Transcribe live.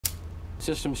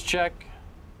Systems check.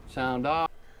 Sound off.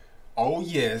 Oh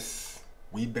yes,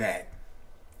 we back.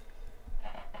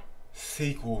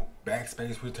 Sequel,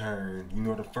 Backspace Return. You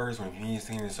know the first one. If you ain't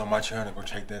seen this on my channel, go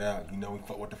check that out. You know we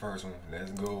fuck with the first one.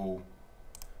 Let's go.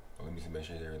 Oh, let me see, make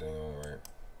sure everything on right.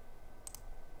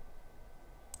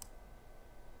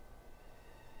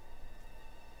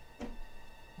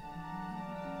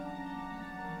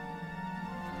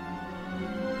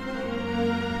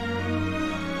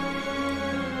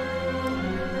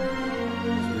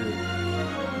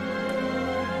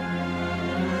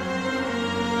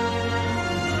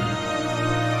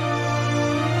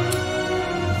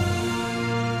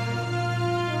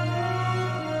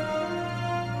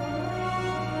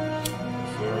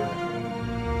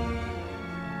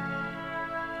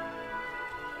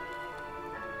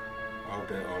 I hope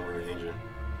that Unreal Engine.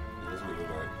 That's what it look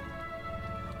like.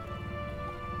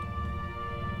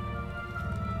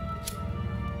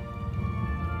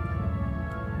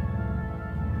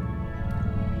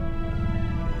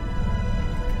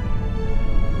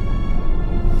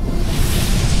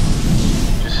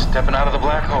 Just stepping out of the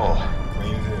black hole.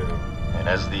 Clean as hell. And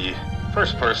as the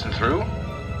first person through,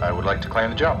 I would like to claim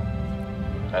the jump.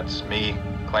 That's me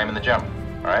claiming the jump.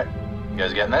 Alright? You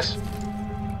guys getting this?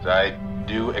 I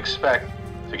do expect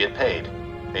to get paid.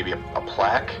 Maybe a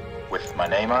plaque with my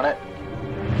name on it.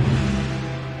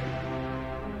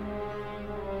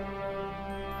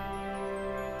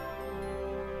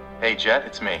 Hey Jet,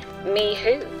 it's me. Me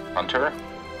who? Hunter.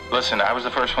 Listen, I was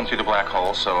the first one through the black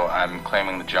hole, so I'm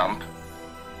claiming the jump.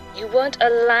 You weren't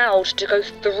allowed to go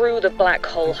through the black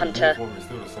hole, Hunter. Uniform is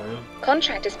still the same.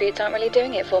 Contract disputes aren't really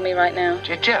doing it for me right now.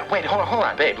 Jet, wait, hold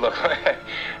on, babe, look.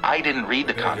 I didn't read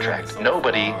the contract.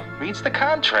 Nobody reads the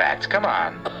contract, come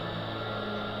on.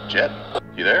 Jet,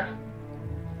 you there?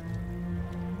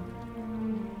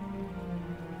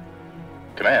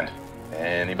 Command,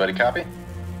 anybody copy?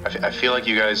 I feel like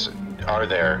you guys are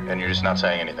there, and you're just not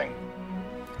saying anything.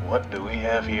 What do we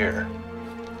have here?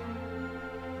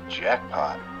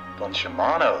 Jackpot. Bunch of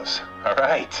monos. All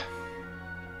right.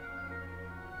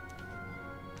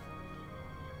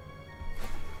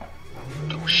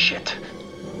 Oh, shit.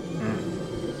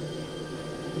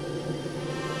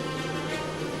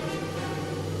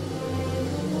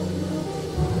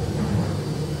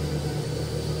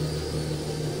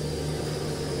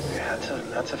 Yeah,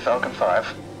 that's a Falcon 5.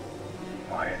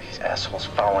 Why are these assholes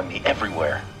following me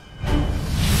everywhere?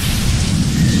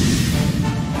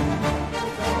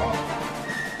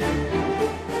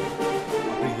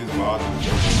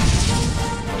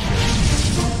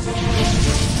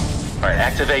 Alright,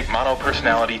 activate mono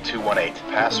personality 218.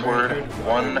 Password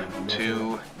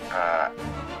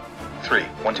 123.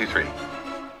 123.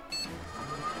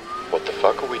 What the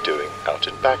fuck are we doing out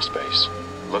in Backspace?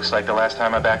 Looks like the last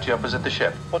time I backed you up was at the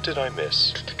ship. What did I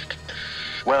miss?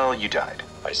 Well, you died.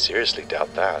 I seriously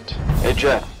doubt that. Hey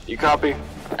Jet, you copy?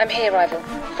 I'm here, Rival.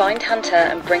 Find Hunter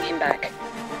and bring him back.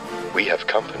 We have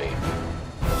company.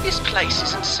 This place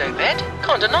isn't so bad.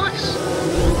 Kinda nice.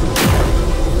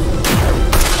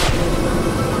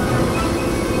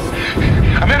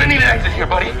 I'm gonna need an exit here,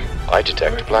 buddy. I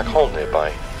detect a black hole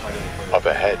nearby. Up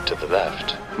ahead to the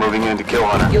left. Moving in to kill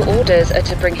Hunter. Your orders are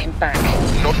to bring him back.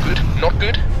 Not good, not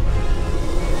good.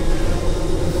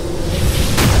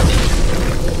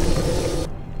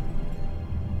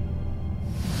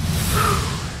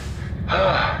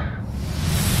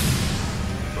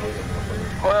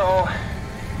 Well,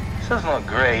 this doesn't look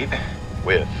great.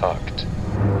 We're fucked.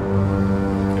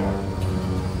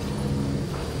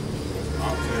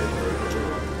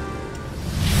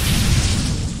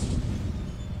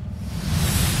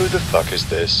 Who the fuck is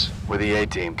this? We're the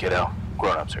A-team, kiddo.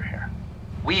 Grown-ups are here.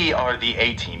 We are the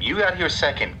A-team. You got here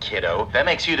second, kiddo. That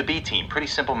makes you the B-team. Pretty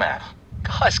simple math.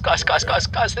 Guys,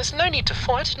 there's no need to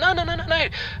fight. No.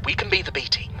 We can be the B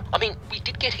team. I mean, we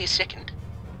did get here second.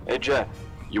 Hey Jet,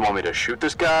 you want me to shoot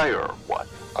this guy or what?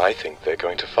 I think they're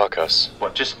going to fuck us.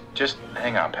 What, just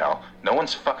hang on, pal. No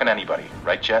one's fucking anybody,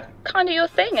 right, Jet? Kinda your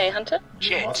thing, eh, Hunter?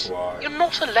 Jet, you're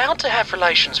not allowed to have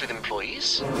relations with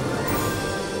employees.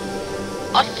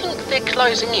 I think they're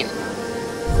closing in.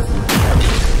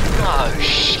 Oh,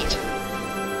 shit.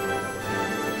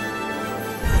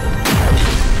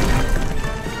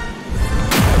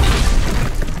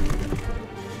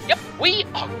 Yep, we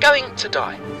are going to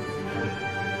die.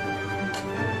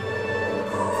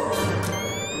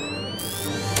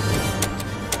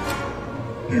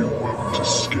 You won't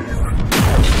escape.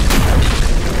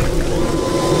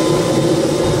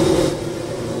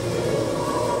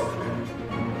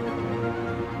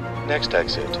 Next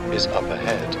exit is up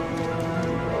ahead.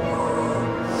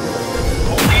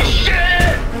 Holy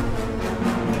shit!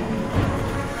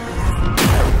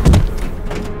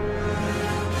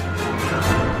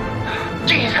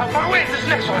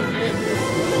 Next one.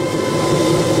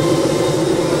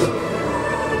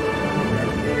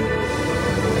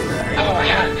 Oh my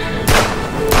god.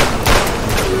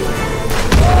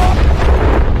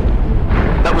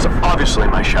 That was obviously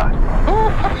my shot.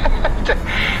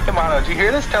 Come on, did you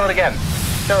hear this? Tell it again.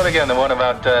 Tell it again, the one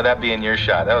about that being your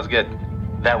shot. That was good.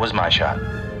 That was my shot.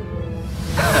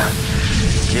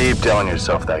 Keep telling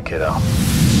yourself that, kiddo.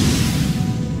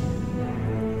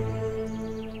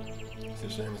 It's a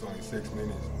shame it's only 6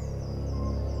 minutes.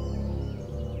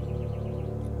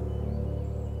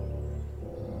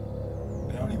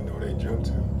 They don't even know where they jumped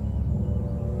to.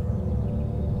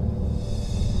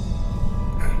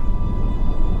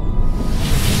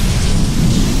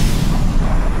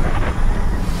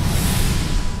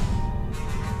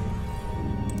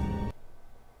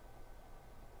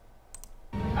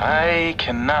 I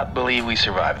cannot believe we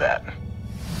survived that.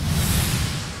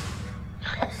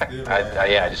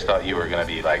 I just thought you were gonna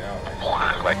be like.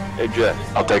 Hey, Jet,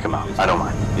 I'll take him out. I don't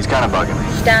mind. He's kind of bugging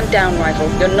me. Stand down, Rival.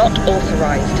 You're not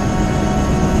authorized.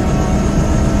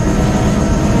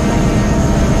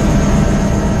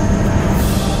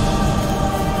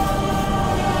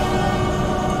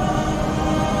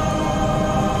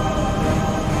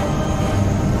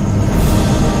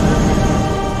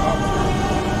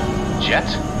 Jet?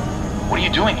 What are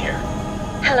you doing here?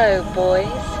 Hello, boys.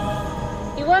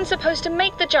 You weren't supposed to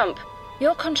make the jump.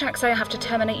 Your contracts say I have to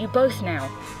terminate you both now.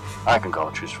 I can call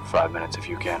a truce for 5 minutes if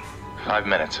you can. 5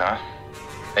 minutes, huh?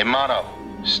 Hey, Mono,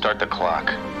 start the clock.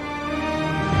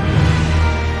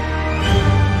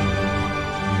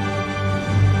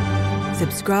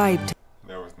 Subscribe to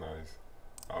That was nice.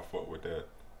 I fuck with that.